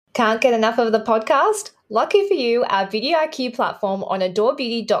Can't get enough of the podcast? Lucky for you, our Beauty IQ platform on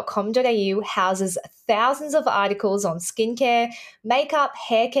adorebeauty.com.au houses thousands of articles on skincare, makeup,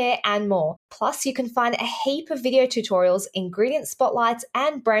 hair care, and more. Plus, you can find a heap of video tutorials, ingredient spotlights,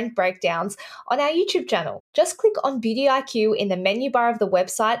 and brand breakdowns on our YouTube channel. Just click on Beauty IQ in the menu bar of the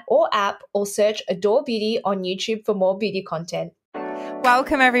website or app, or search Adore Beauty on YouTube for more beauty content.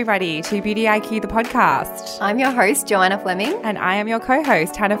 Welcome, everybody, to Beauty IQ, the podcast. I'm your host, Joanna Fleming. And I am your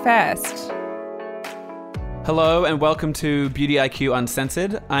co-host, Hannah First. Hello and welcome to Beauty IQ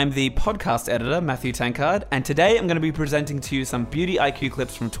Uncensored. I'm the podcast editor, Matthew Tankard, and today I'm going to be presenting to you some Beauty IQ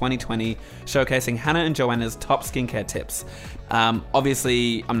clips from 2020, showcasing Hannah and Joanna's top skincare tips.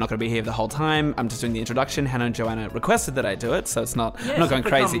 Obviously, I'm not going to be here the whole time. I'm just doing the introduction. Hannah and Joanna requested that I do it, so I'm not going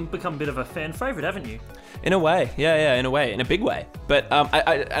crazy. Become a bit of a fan favourite, haven't you? In a way, yeah, in a way, in a big way. But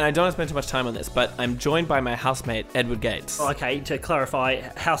I don't want to spend too much time on this, but I'm joined by my housemate, Edward Gates. Oh, okay, to clarify,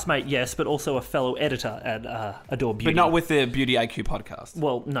 housemate, yes, but also a fellow editor at Adore Beauty. But not with the Beauty IQ podcast.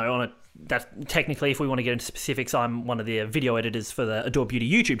 Well, no, on it. That technically, if we want to get into specifics, I'm one of the video editors for the Adore Beauty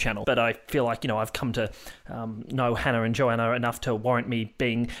YouTube channel. But I feel like, I've come to know Hannah and Joanna enough to warrant me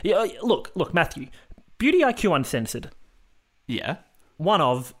being... Look, Matthew, Beauty IQ Uncensored. Yeah. One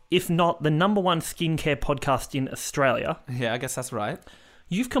of, if not the number one skincare podcast in Australia. Yeah, I guess that's right.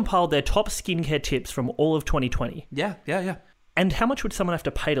 You've compiled their top skincare tips from all of 2020. Yeah. And how much would someone have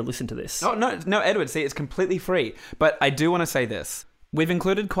to pay to listen to this? Oh, no, Edward, see, it's completely free. But I do want to say this. We've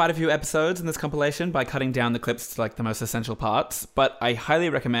included quite a few episodes in this compilation by cutting down the clips to the most essential parts, but I highly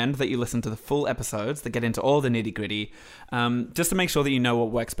recommend that you listen to the full episodes that get into all the nitty-gritty, just to make sure that you know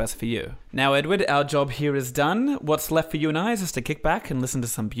what works best for you. Now, Edward, our job here is done. What's left for you and I is just to kick back and listen to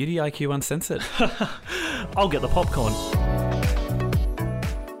some Beauty IQ Uncensored. I'll get the popcorn.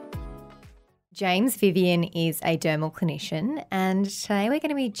 James Vivian is a dermal clinician, and today we're going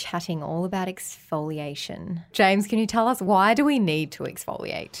to be chatting all about exfoliation. James, can you tell us, why do we need to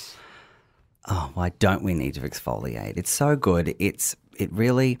exfoliate? Oh, why don't we need to exfoliate? It's so good. It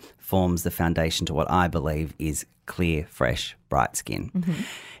really forms the foundation to what I believe is clear, fresh, bright skin. Mm-hmm.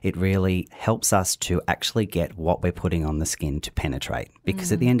 It really helps us to actually get what we're putting on the skin to penetrate,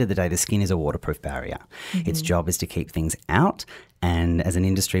 because at the end of the day, the skin is a waterproof barrier. Mm-hmm. Its job is to keep things out, and as an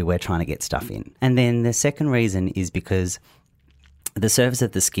industry, we're trying to get stuff in. And then the second reason is because the surface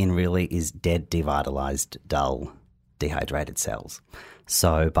of the skin really is dead, devitalized, dull, dehydrated cells.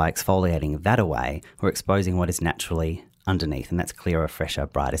 So by exfoliating that away, we're exposing what is naturally underneath, and that's clearer, fresher,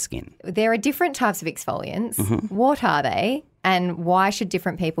 brighter skin. There are different types of exfoliants. Mm-hmm. What are they, and why should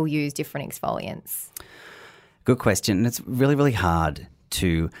different people use different exfoliants? Good question. And it's really, really hard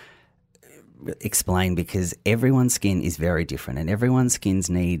to explain because everyone's skin is very different, and everyone's skin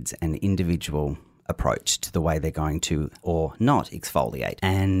needs an individual approach to the way they're going to or not exfoliate.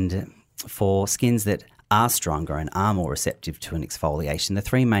 And for skins that are stronger and are more receptive to an exfoliation, the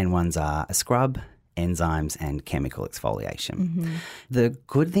three main ones are a scrub, enzymes, and chemical exfoliation. Mm-hmm. The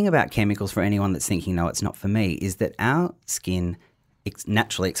good thing about chemicals, for anyone that's thinking, no, it's not for me, is that our skin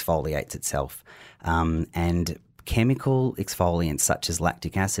naturally exfoliates itself, and chemical exfoliants such as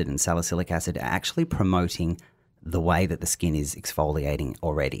lactic acid and salicylic acid are actually promoting the way that the skin is exfoliating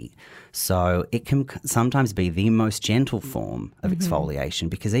already. So it can sometimes be the most gentle form of exfoliation,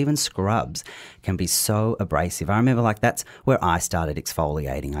 because even scrubs can be so abrasive. I remember that's where I started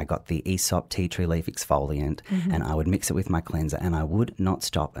exfoliating. I got the Aesop tea tree leaf exfoliant and I would mix it with my cleanser, and I would not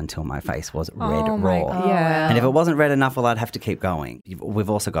stop until my face was red raw. Yeah. And if it wasn't red enough, well, I'd have to keep going. We've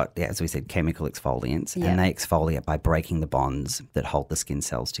also got, as we said, chemical exfoliants, and they exfoliate by breaking the bonds that hold the skin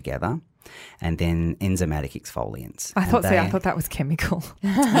cells together. And then enzymatic exfoliants. I thought that was chemical.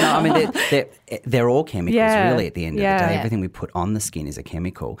 No, I mean, they're all chemicals, really, at the end of the day. Yeah. Everything we put on the skin is a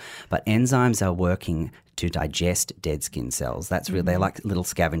chemical. But enzymes are working to digest dead skin cells. That's really, they're like little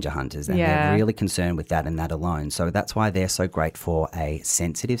scavenger hunters, and they're really concerned with that and that alone. So that's why they're so great for a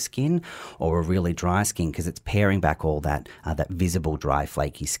sensitive skin or a really dry skin, because it's paring back all that visible, dry,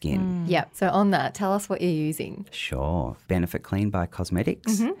 flaky skin. Yeah. So on that, tell us what you're using. Sure. Benefit Clean by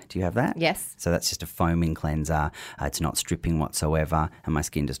Cosmetics. Do you have that? Yes. So that's just a foaming cleanser. It's not stripping whatsoever, and my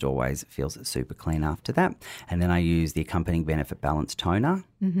skin just always feels super clean after that. And then I use the accompanying Benefit Balance Toner.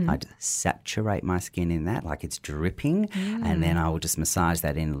 I just saturate my skin in that like it's dripping, and then I will just massage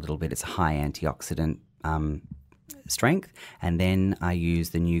that in a little bit. It's high antioxidant strength. And then I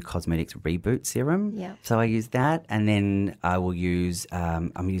use the new Cosmetics Reboot Serum. Yeah. So I use that, and then I will use,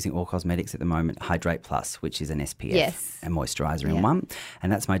 I'm using All Cosmetics at the moment, Hydrate Plus, which is an SPF and moisturiser in one.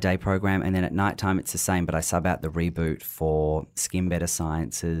 And that's my day program. And then at night time it's the same, but I sub out the Reboot for Skin Better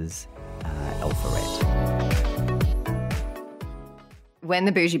Sciences, Alpha Red. when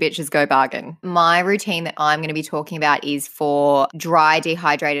the bougie bitches go bargain. My routine that I'm going to be talking about is for dry,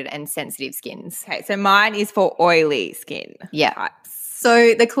 dehydrated and sensitive skins. Okay, so mine is for oily skin. Yeah. types.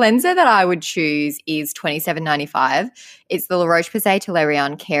 So the cleanser that I would choose is $27.95. It's the La Roche-Posay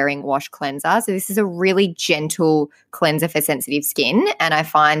Toleriane Caring Wash Cleanser. So this is a really gentle cleanser for sensitive skin, and I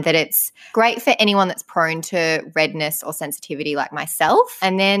find that it's great for anyone that's prone to redness or sensitivity like myself.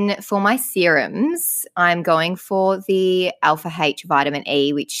 And then for my serums, I'm going for the Alpha H Vitamin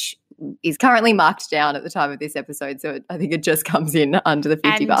E, which is currently marked down at the time of this episode. So I think it just comes in under the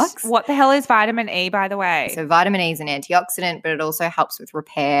 $50. And what the hell is vitamin E, by the way? So vitamin E is an antioxidant, but it also helps with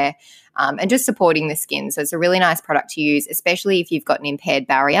repair and just supporting the skin. So it's a really nice product to use, especially if you've got an impaired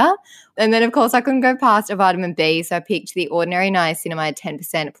barrier. And then, of course, I couldn't go past a vitamin B. So I picked the Ordinary Niacinamide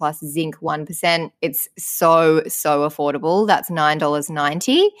 10% plus zinc 1%. It's so affordable. That's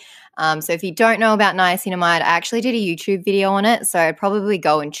 $9.90. So if you don't know about niacinamide, I actually did a YouTube video on it. So I'd probably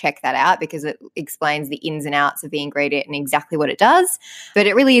go and check that out because it explains the ins and outs of the ingredient and exactly what it does. But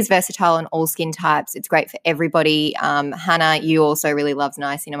it really is versatile on all skin types. It's great for everybody. Hannah, you also really loves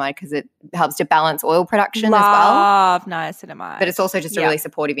niacinamide because it helps to balance oil production as well. Love niacinamide. But it's also just a really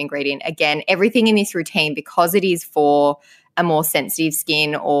supportive ingredient. Again, everything in this routine, because it is for a more sensitive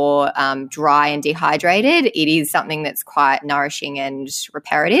skin or dry and dehydrated, it is something that's quite nourishing and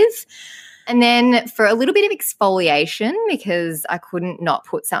reparative. And then for a little bit of exfoliation, because I couldn't not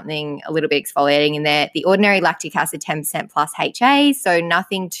put something a little bit exfoliating in there, the Ordinary Lactic Acid 10% plus HA, so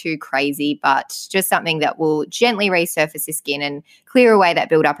nothing too crazy, but just something that will gently resurface the skin and clear away that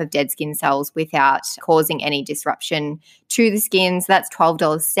buildup of dead skin cells without causing any disruption to the skin. So that's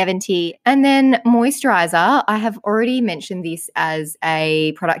 $12.70. And then moisturizer, I have already mentioned this as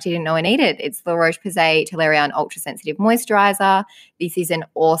a product you didn't know I needed. It's the La Roche-Posay Toleriane Ultra Sensitive Moisturizer. This is an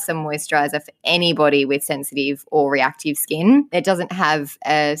awesome moisturizer for anybody with sensitive or reactive skin. It doesn't have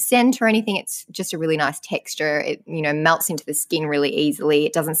a scent or anything. It's just a really nice texture. It, melts into the skin really easily.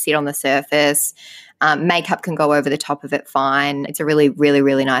 It doesn't sit on the surface. Makeup can go over the top of it fine. It's a really, really,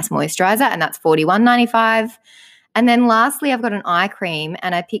 really nice moisturizer, and that's $41.95. And then lastly, I've got an eye cream,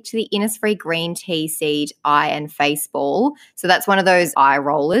 and I picked the Innisfree Green Tea Seed Eye and Face Ball. So that's one of those eye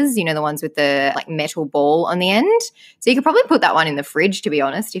rollers, the ones with the metal ball on the end. So you could probably put that one in the fridge, to be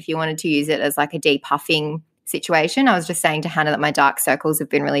honest, if you wanted to use it as a depuffing situation. I was just saying to Hannah that my dark circles have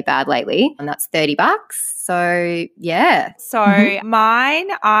been really bad lately, and that's $30. So yeah. So mine,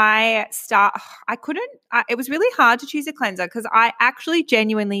 it was really hard to choose a cleanser because I actually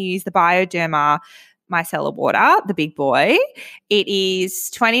genuinely use the Bioderma micellar water, the big boy. It is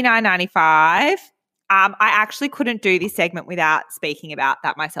 $29.95. I actually couldn't do this segment without speaking about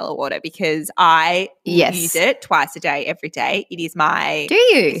that micellar water because I use it twice a day, every day. It is Do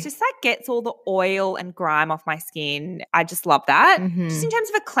you? It's just gets all the oil and grime off my skin. I just love that. Mm-hmm. Just in terms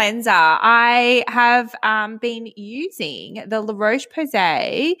of a cleanser, I have been using the La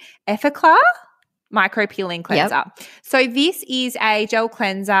Roche-Posay Effaclar micro peeling cleanser. Yep. So this is a gel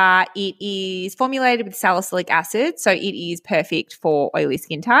cleanser. It is formulated with salicylic acid, so it is perfect for oily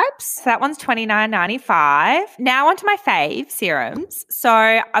skin types. So that one's $29.95. Now onto my fave serums.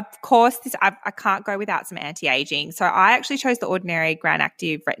 So of course I can't go without some anti-aging. So I actually chose the Ordinary Grand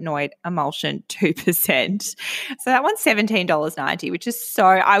Active Retinoid Emulsion 2%. So that one's $17.90, which is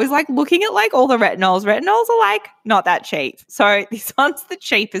I was looking at all the retinols. Retinols are not that cheap. So this one's the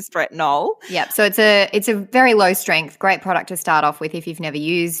cheapest retinol. Yep. So it's a very low strength, great product to start off with if you've never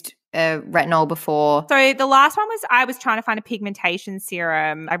used retinol before. So the last one was I was trying to find a pigmentation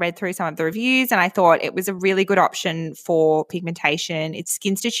serum. I read through some of the reviews and I thought it was a really good option for pigmentation. It's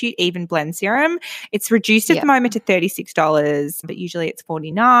SkinStitute Even Blend Serum. It's reduced at the moment to $36, but usually it's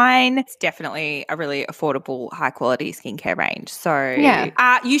 $49. It's definitely a really affordable, high quality skincare range. So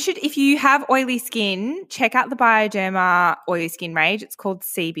you should, if you have oily skin, check out the Bioderma oily skin range. It's called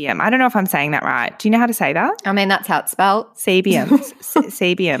Sebium. I don't know if I'm saying that right. Do you know how to say that? I mean, that's how it's spelled. Sebium.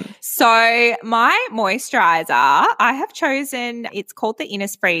 Sebium. So my moisturizer, I have chosen, it's called the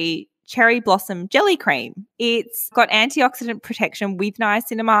Innisfree Cherry Blossom Jelly Cream. It's got antioxidant protection with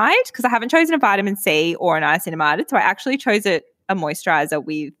niacinamide because I haven't chosen a vitamin C or a niacinamide. So I actually chose a moisturizer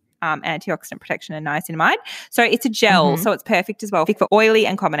with antioxidant protection and niacinamide. So it's a gel, so it's perfect as well for oily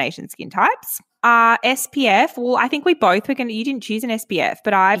and combination skin types. SPF, well, I think we both were you didn't choose an SPF,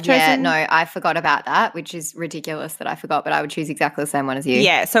 but I've chosen. Yeah, no, I forgot about that, which is ridiculous that I forgot, but I would choose exactly the same one as you.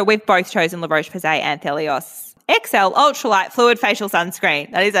 Yeah, so we've both chosen La Roche-Posay Anthelios XL Ultralight Fluid Facial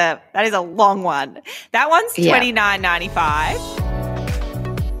Sunscreen. That is a long one. That one's $29.95.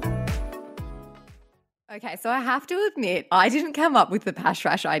 Okay, so I have to admit, I didn't come up with the Pash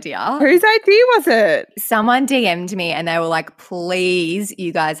Rash idea. Whose idea was it? Someone DM'd me and they were like, please,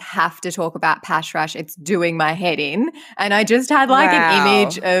 you guys have to talk about Pash Rash. It's doing my head in. And I just had like an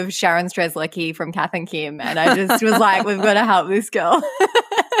image of Sharon Strzelecki from Kath and Kim. And I just was like, we've got to help this girl.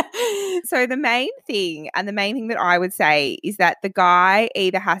 So the main thing that I would say is that the guy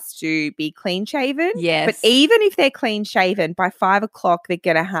either has to be clean shaven. Yes. But even if they're clean shaven, by 5 o'clock, they're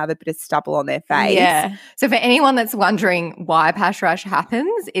going to have a bit of stubble on their face. Yeah. So for anyone that's wondering why Pash Rash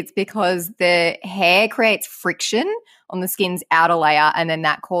happens, it's because the hair creates friction on the skin's outer layer, and then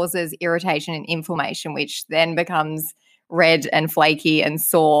that causes irritation and inflammation, which then becomes red and flaky and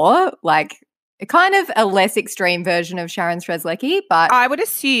sore, like kind of a less extreme version of Sharon Strzelecki. But I would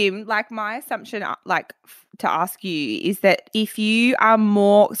assume, like my assumption, like to ask you is that if you are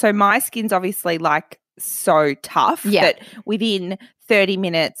more, so my skin's obviously like so tough that within 30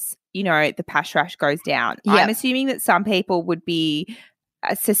 minutes, you know, the Pash Rash goes down. Yep. I'm assuming that some people would be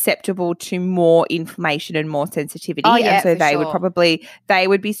susceptible to more inflammation and more sensitivity. And so they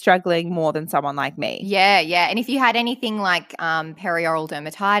would be struggling more than someone like me. Yeah. And if you had anything like perioral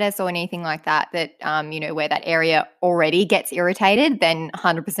dermatitis or anything like that, you know, where that area already gets irritated, then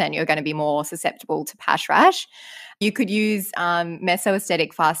 100% you're going to be more susceptible to Pash Rash. You could use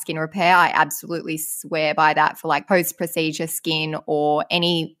Mesoaesthetic Fast Skin Repair. I absolutely swear by that for like post-procedure skin or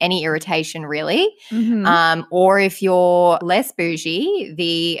any irritation really. Mm-hmm. Or if you're less bougie,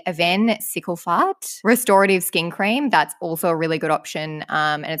 the Aven Sicklefart Restorative Skin Cream, that's also a really good option,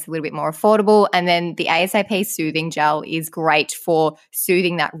 and it's a little bit more affordable. And then the ASAP Soothing Gel is great for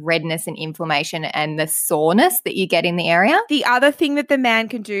soothing that redness and inflammation and the soreness that you get in the area. The other thing that the man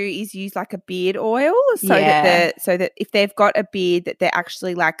can do is use like a beard oil so that if they've got a beard that they're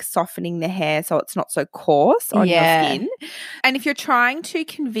actually like softening the hair so it's not so coarse on your skin. And if you're trying to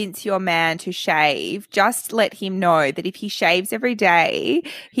convince your man to shave, just let him know that if he shaves every day,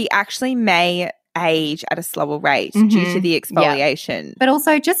 he actually may age at a slower rate due to the exfoliation. Yeah. But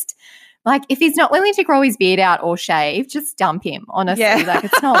also just like if he's not willing to grow his beard out or shave, just dump him, honestly. Yeah. Like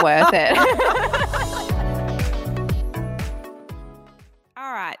it's not worth it.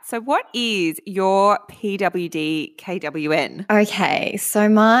 All right. So what is your PWD KWN? Okay. So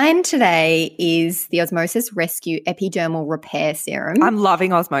mine today is the Osmosis Rescue Epidermal Repair Serum. I'm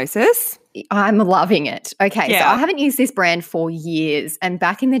loving Osmosis. I'm loving it. Okay, so I haven't used this brand for years, and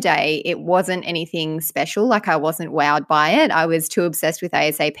back in the day, it wasn't anything special. Like I wasn't wowed by it. I was too obsessed with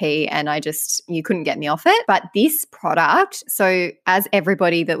ASAP, and you couldn't get me off it. But this product, so as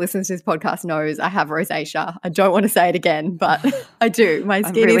everybody that listens to this podcast knows, I have rosacea. I don't want to say it again, but I do. My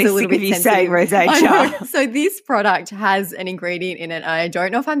skin really is a little bit sick of sensitive. you saying rosacea. So this product has an ingredient in it. I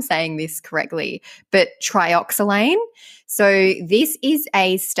don't know if I'm saying this correctly, but trioxylane. So this is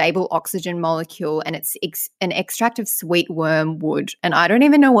a stable oxygen molecule, and it's an extract of sweet wormwood. And I don't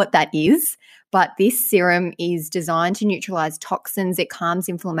even know what that is, but this serum is designed to neutralize toxins. It calms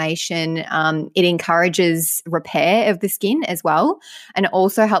inflammation. It encourages repair of the skin as well, and it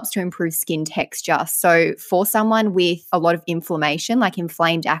also helps to improve skin texture. So for someone with a lot of inflammation, like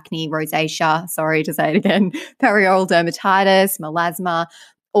inflamed acne, rosacea, sorry to say it again, perioral dermatitis, melasma,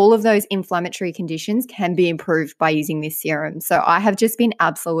 all of those inflammatory conditions can be improved by using this serum. So I have just been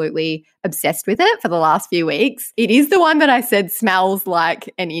absolutely obsessed with it for the last few weeks. It is the one that I said smells like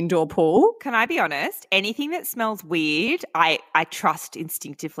an indoor pool. Can I be honest? Anything that smells weird, I trust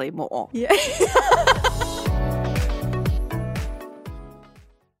instinctively more. Yeah.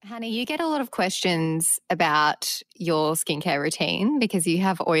 Hannah, you get a lot of questions about your skincare routine because you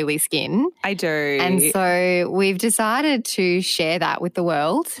have oily skin. I do. And so we've decided to share that with the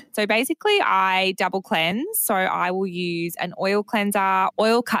world. So basically I double cleanse. So I will use an oil cleanser.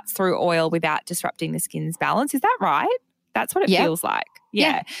 Oil cuts through oil without disrupting the skin's balance. Is that right? That's what it feels like.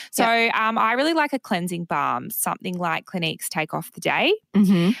 Yeah. So I really like a cleansing balm, something like Clinique's Take Off the Day.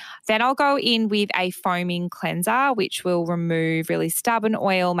 Mm-hmm. Then I'll go in with a foaming cleanser, which will remove really stubborn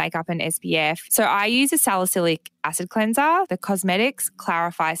oil, makeup and SPF. So I use a salicylic acid cleanser, the Cosmetics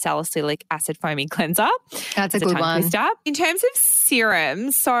Clarify Salicylic Acid Foaming Cleanser. That's a good one. Twister. In terms of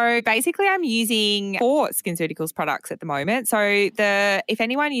serums, so basically I'm using 4 SkinCeuticals products at the moment. So if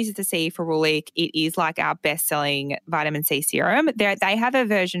anyone uses the C Ferulic, it is like our best-selling vitamin C serum. They have a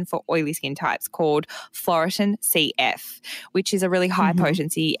version for oily skin types called Floritin CF, which is a really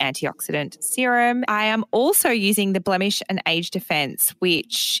high-potency anti antioxidant serum. I am also using the Blemish and Age Defense,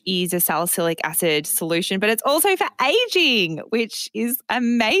 which is a salicylic acid solution, but it's also for aging, which is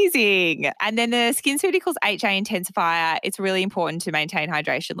amazing. And then the SkinCeuticals HA Intensifier, it's really important to maintain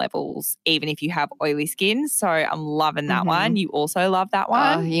hydration levels, even if you have oily skin. So I'm loving that one. You also love that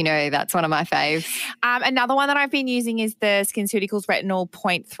one. Oh, you know, that's one of my faves. Another one that I've been using is the SkinCeuticals Retinol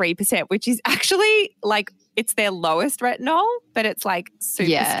 0.3%, which is actually like, it's their lowest retinol, but it's like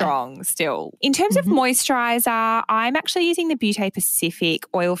super strong still. In terms of moisturizer, I'm actually using the Beauté Pacific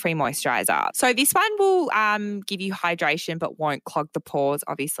oil-free moisturizer. So this one will give you hydration but won't clog the pores.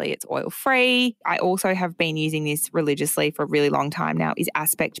 Obviously, it's oil-free. I also have been using this religiously for a really long time now, is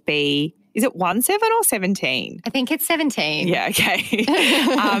Aspect B. Is it 17 or 17? I think it's 17. Yeah, okay.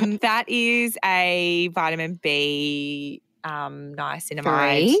 That is a vitamin B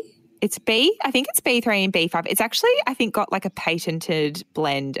niacinamide. 3? It's B. I think it's B3 and B5. It's actually, I think, got like a patented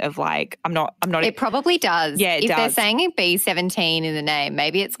blend of like, I'm not. It probably does. Yeah, it if does. They're saying B17 in the name,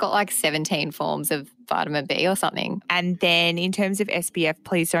 maybe it's got like 17 forms of vitamin B or something. And then in terms of SPF,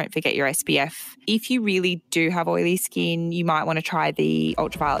 please don't forget your SPF. If you really do have oily skin, you might want to try the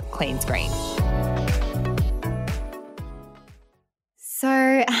Ultraviolet Clean Screen.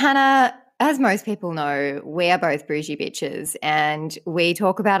 So, Hannah, as most people know, we are both bougie bitches and we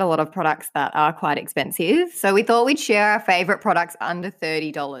talk about a lot of products that are quite expensive. So we thought we'd share our favourite products under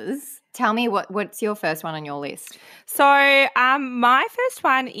 $30. Tell me what's your first one on your list? So my first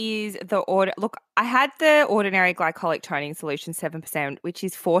one is I had the Ordinary Glycolic Toning Solution 7%, which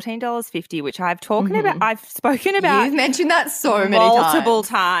is $14.50, which I've spoken about. You've mentioned that so many multiple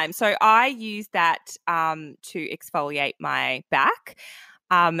times. So I use that to exfoliate my back.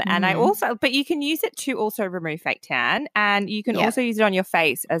 And I also, but you can use it to also remove fake tan, and you can also use it on your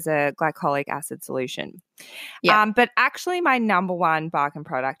face as a glycolic acid solution. But actually my number one bargain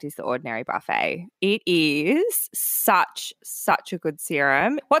product is the Ordinary Buffet. It is such a good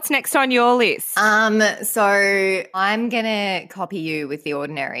serum. What's next on your list? So I'm going to copy you with the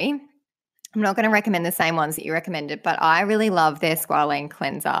Ordinary. I'm not going to recommend the same ones that you recommended, but I really love their Squalane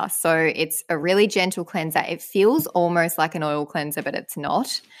cleanser. So it's a really gentle cleanser. It feels almost like an oil cleanser, but it's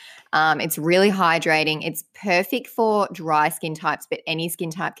not. It's really hydrating. It's perfect for dry skin types, but any skin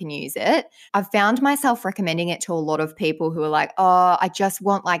type can use it. I've found myself recommending it to a lot of people who are like, oh, I just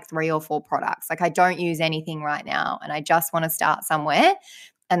want like 3 or 4 products. Like I don't use anything right now and I just want to start somewhere.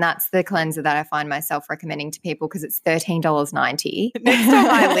 And that's the cleanser that I find myself recommending to people because it's $13.90. Next on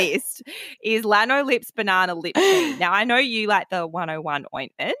my list is Lanolips Banana Lip Cream. Now, I know you like the 101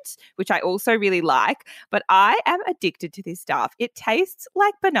 ointment, which I also really like, but I am addicted to this stuff. It tastes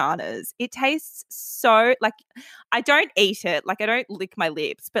like bananas. It tastes so like I don't eat it, like I don't lick my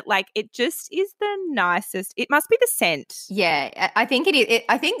lips, but like it just is the nicest. It must be the scent. Yeah, I think it is.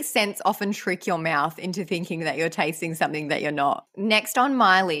 I think scents often trick your mouth into thinking that you're tasting something that you're not. Next on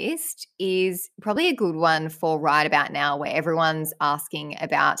my list is probably a good one for right about now where everyone's asking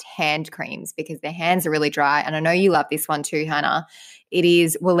about hand creams because their hands are really dry. And I know you love this one too, Hannah. It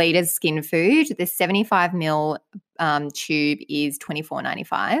is Weleda Skin Food. The 75ml tube is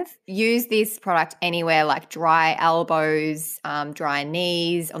 $24.95. Use this product anywhere like dry elbows, dry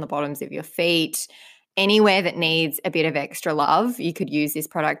knees, on the bottoms of your feet. Anywhere that needs a bit of extra love, you could use this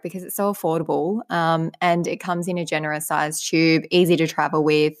product because it's so affordable and it comes in a generous size tube, easy to travel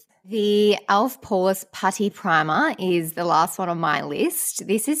with. The e.l.f. Poreless Putty Primer is the last one on my list.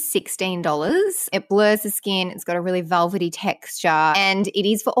 This is $16. It blurs the skin. It's got a really velvety texture and it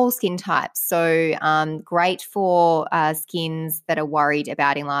is for all skin types. So great for skins that are worried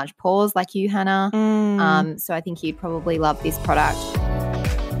about enlarged pores like you, Hannah. So I think you'd probably love this product.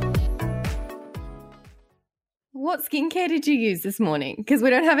 What skincare did you use this morning? Because we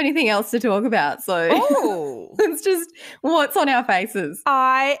don't have anything else to talk about. So it's just what's on our faces.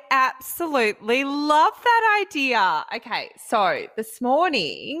 I absolutely love that idea. Okay, so this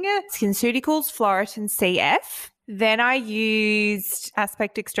morning, SkinCeuticals Floritin CF. Then I used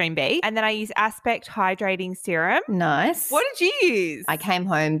Aspect Extreme B and then I used Aspect Hydrating Serum. Nice. What did you use? I came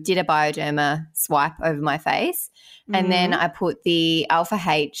home, did a Bioderma swipe over my face and then I put the Alpha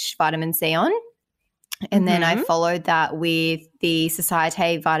H Vitamin C on. And then I followed that with the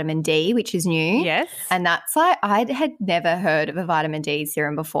Societe Vitamin D, which is new. Yes. And that's like, I had never heard of a vitamin D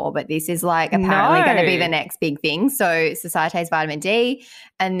serum before, but this is like apparently going to be the next big thing. So Societe's Vitamin D.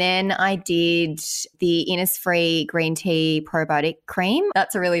 And then I did the Innisfree Green Tea Probiotic Cream.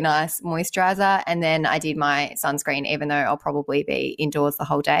 That's a really nice moisturizer. And then I did my sunscreen, even though I'll probably be indoors the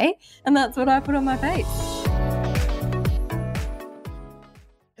whole day. And that's what I put on my face.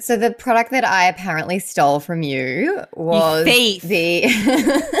 So the product that I apparently stole from you was thief.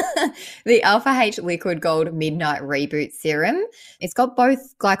 the Alpha H Liquid Gold Midnight Reboot Serum. It's got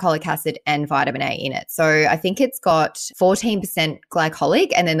both glycolic acid and vitamin A in it. So I think it's got 14%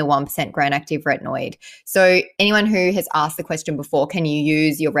 glycolic and then the 1% gram-active retinoid. So anyone who has asked the question before, can you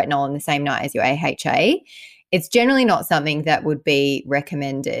use your retinol on the same night as your AHA? It's generally not something that would be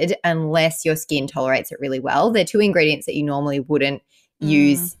recommended unless your skin tolerates it really well. They're two ingredients that you normally wouldn't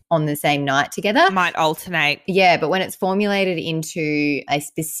use on the same night together. Might alternate. Yeah, but when it's formulated into a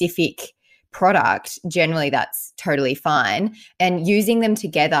specific product, generally that's totally fine. And using them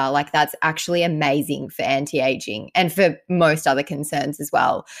together, like that's actually amazing for anti-aging and for most other concerns as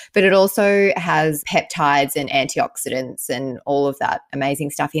well. But it also has peptides and antioxidants and all of that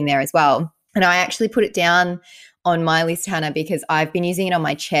amazing stuff in there as well. And I actually put it down on my list, Hannah, because I've been using it on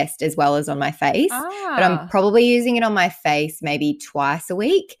my chest as well as on my face. But I'm probably using it on my face maybe twice a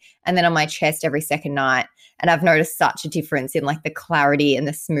week and then on my chest every second night. And I've noticed such a difference in like the clarity and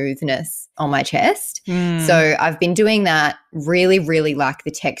the smoothness on my chest. So I've been doing that, really, really like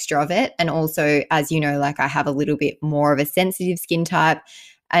the texture of it. And also, as you know, like I have a little bit more of a sensitive skin type.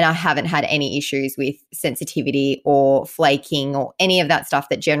 And I haven't had any issues with sensitivity or flaking or any of that stuff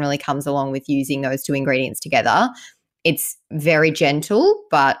that generally comes along with using those two ingredients together. It's very gentle,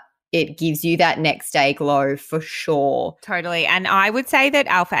 but it gives you that next day glow for sure. Totally. And I would say that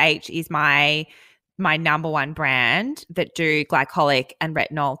Alpha H is my number one brand that do glycolic and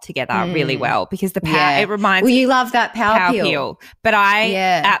retinol together really well because the power, it reminds me. Well, you love that power peel. But I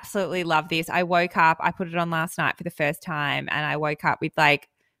absolutely love this. I woke up, I put it on last night for the first time and I woke up with like,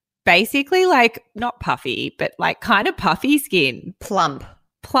 basically like not puffy, but like kind of puffy skin. Plump.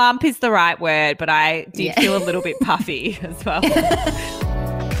 Plump is the right word, but I did feel a little bit puffy as well.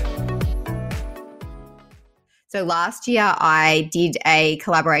 So last year I did a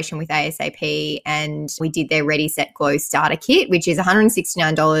collaboration with ASAP and we did their Ready, Set, Glow starter kit, which is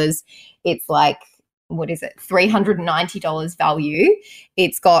 $169. It's like, what is it, $390 value.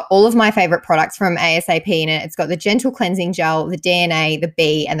 It's got all of my favorite products from ASAP in it. It's got the Gentle Cleansing Gel, the DNA, the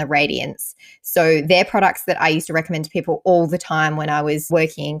B, and the Radiance. So they're products that I used to recommend to people all the time when I was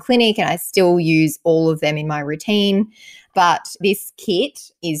working in clinic, and I still use all of them in my routine. But this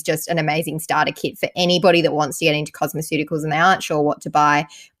kit is just an amazing starter kit for anybody that wants to get into cosmeceuticals and they aren't sure what to buy.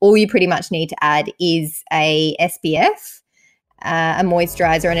 All you pretty much need to add is a SPF, a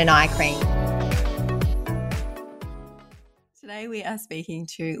moisturizer, and an eye cream. Today we are speaking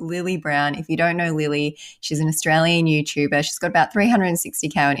to Lily Brown. If you don't know Lily, she's an Australian YouTuber. She's got about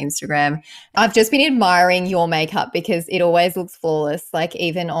 360K on Instagram. I've just been admiring your makeup because it always looks flawless. Like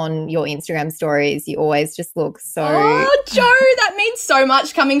even on your Instagram stories, you always just look so... Oh, Jo, that means so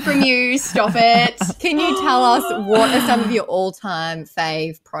much coming from you. Stop it. Can you tell us what are some of your all-time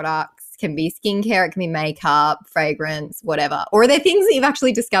fave products? Can be skincare, it can be makeup, fragrance, whatever. Or are there things that you've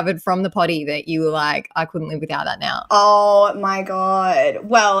actually discovered from the potty that you were like, I couldn't live without that now? Oh my God.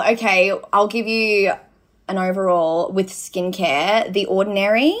 Well, okay, I'll give you an overall with skincare. The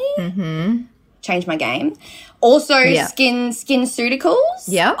Ordinary. Changed my game. Also SkinCeuticals.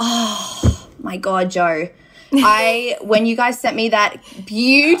 Yeah. Oh my God, Jo. When you guys sent me that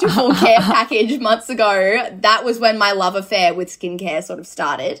beautiful care package months ago, that was when my love affair with skincare sort of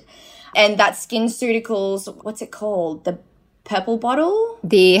started. And that SkinCeuticals, what's it called? The purple bottle?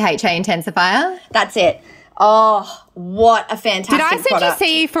 The HA Intensifier? That's it. Oh, what a fantastic product. Did I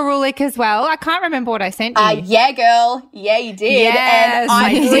send you Ferulic as well? I can't remember what I sent you. Yeah, girl. Yeah, you did. Yes,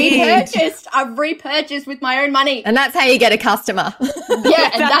 and I've repurchased with my own money. And that's how you get a customer. Yeah,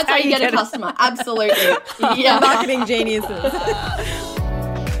 and that's how you get a customer. Absolutely. Yeah. Marketing geniuses.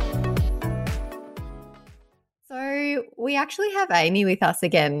 So we actually have Amy with us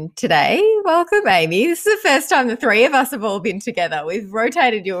again today. Welcome, Amy. This is the first time the three of us have all been together. We've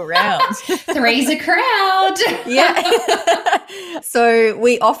rotated you around. Three's a crowd. Yeah. So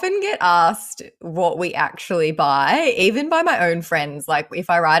we often get asked what we actually buy, even by my own friends. Like if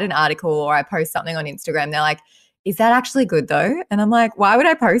I write an article or I post something on Instagram, they're like, is that actually good though? And I'm like, why would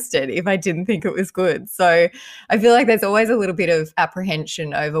I post it if I didn't think it was good? So I feel like there's always a little bit of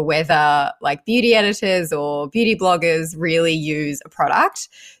apprehension over whether like beauty editors or beauty bloggers really use a product.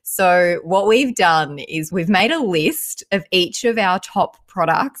 So what we've done is we've made a list of each of our top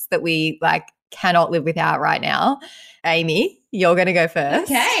products that we like cannot live without right now. Amy, you're going to go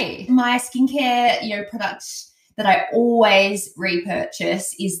first. Okay. My skincare, product that I always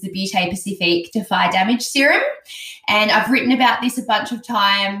repurchase is the Beauté Pacifique Defy Damage Serum. And I've written about this a bunch of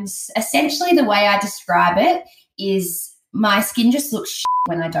times. Essentially, the way I describe it is my skin just looks shit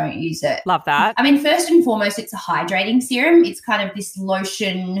when I don't use it. Love that. I mean, first and foremost, it's a hydrating serum. It's kind of this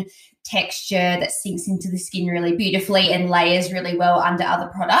lotion texture that sinks into the skin really beautifully and layers really well under other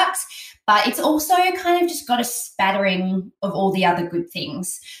products. But it's also kind of just got a spattering of all the other good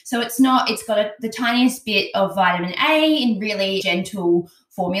things. So it's got the tiniest bit of vitamin A in really gentle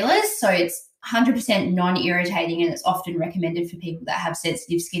formulas. So it's 100% non-irritating, and it's often recommended for people that have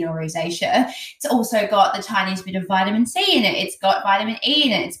sensitive skin or rosacea. It's also got the tiniest bit of vitamin C in it. It's got vitamin E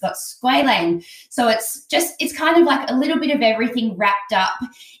in it. It's got squalane. So it's kind of like a little bit of everything wrapped up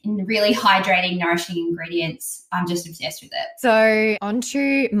in really hydrating, nourishing ingredients. I'm just obsessed with it. So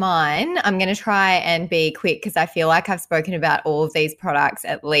onto mine. I'm going to try and be quick because I feel like I've spoken about all of these products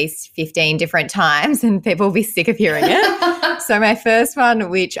at least 15 different times and people will be sick of hearing it. So my first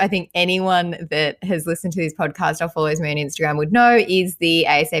one, which I think anyone that has listened to this podcast or follows me on Instagram would know, is the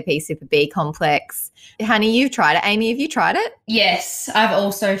ASAP Super B Complex. Honey, you've tried it. Amy, have you tried it? Yes, I've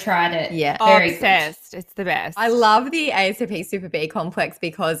also tried it. Yeah. Very obsessed. good. It's the best. I love the ASAP Super B Complex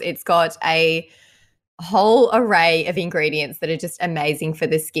because it's got a whole array of ingredients that are just amazing for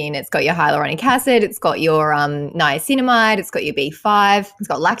the skin. It's got your hyaluronic acid, it's got your niacinamide, it's got your B5, it's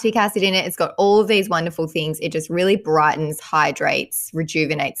got lactic acid in it, it's got all of these wonderful things. It just really brightens, hydrates,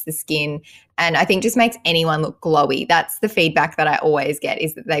 rejuvenates the skin, and I think just makes anyone look glowy. That's the feedback that I always get,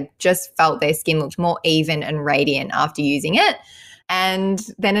 is that they just felt their skin looked more even and radiant after using it. And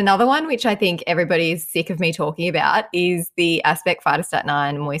then another one, which I think everybody is sick of me talking about, is the Aspect Phytostat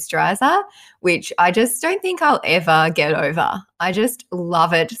 9 moisturizer, which I just don't think I'll ever get over. I just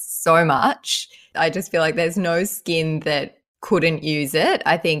love it so much. I just feel like there's no skin that couldn't use it.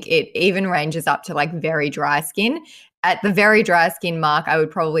 I think it even ranges up to like very dry skin. At the very dry skin mark, I would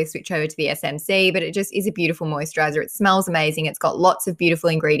probably switch over to the SMC, but it just is a beautiful moisturizer. It smells amazing. It's got lots of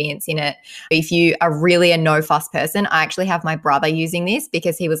beautiful ingredients in it. If you are really a no-fuss person, I actually have my brother using this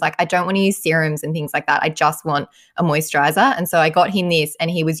because he was like, I don't want to use serums and things like that. I just want a moisturizer. And so I got him this,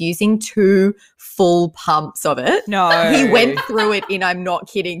 and he was using 2 full pumps of it. No. He went through it in, I'm not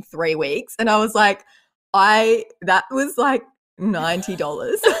kidding, 3 weeks. And I was like, that was like $90.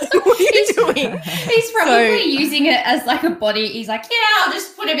 What are you doing? He's probably using it as like a body. He's like, yeah, I'll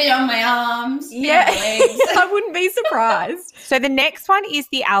just put a bit on my arms. Yeah, I wouldn't be surprised. So the next one is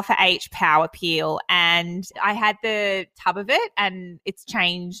the Alpha H Power Peel, and I had the tub of it and it's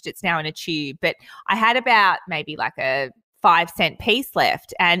changed. It's now in a tube, but I had about maybe like a 5-cent piece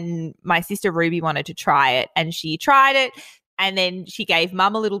left, and my sister Ruby wanted to try it, and she tried it. And then she gave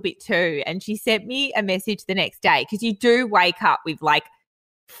mum a little bit too. And she sent me a message the next day, because you do wake up with like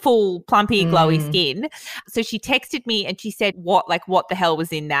full plumpy, glowy skin. So she texted me and she said, what the hell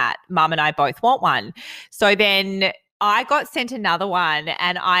was in that? Mum and I both want one. So then I got sent another one,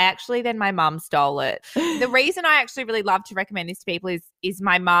 and my mum stole it. The reason I actually really love to recommend this to people is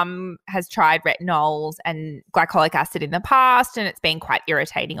my mum has tried retinols and glycolic acid in the past, and it's been quite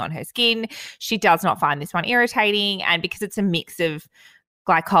irritating on her skin. She does not find this one irritating, and because it's a mix of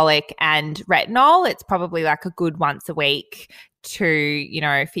glycolic and retinol, it's probably like a good once a week to,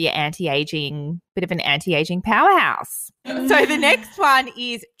 for your anti-aging, bit of an anti-aging powerhouse. So the next one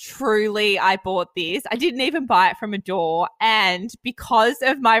is truly, I bought this. I didn't even buy it from Adore, and because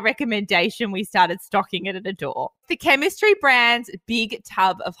of my recommendation, we started stocking it at Adore. The Chemistry brand's big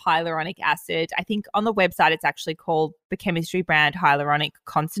tub of hyaluronic acid. I think on the website it's actually called the Chemistry brand Hyaluronic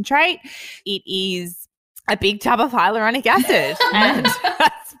Concentrate. It is a big tub of hyaluronic acid, and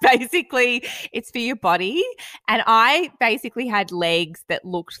that's basically, it's for your body. And I basically had legs that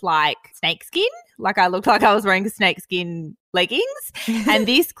looked like snake skin, like I looked like I was wearing snakeskin leggings, and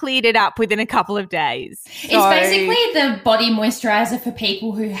this cleared it up within a couple of days. It's basically the body moisturizer for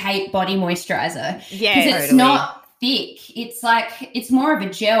people who hate body moisturizer. Yeah, because it's not thick. It's more of a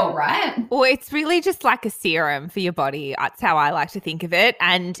gel, right? Well, it's really just like a serum for your body. That's how I like to think of it.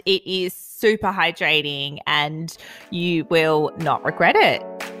 And it is super hydrating, and you will not regret it.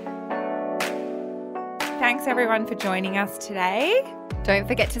 Thanks everyone for joining us today. Don't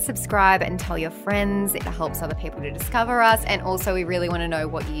forget to subscribe and tell your friends. It helps other people to discover us. And also, we really want to know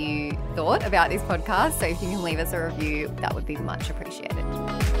what you thought about this podcast. So if you can leave us a review, that would be much appreciated.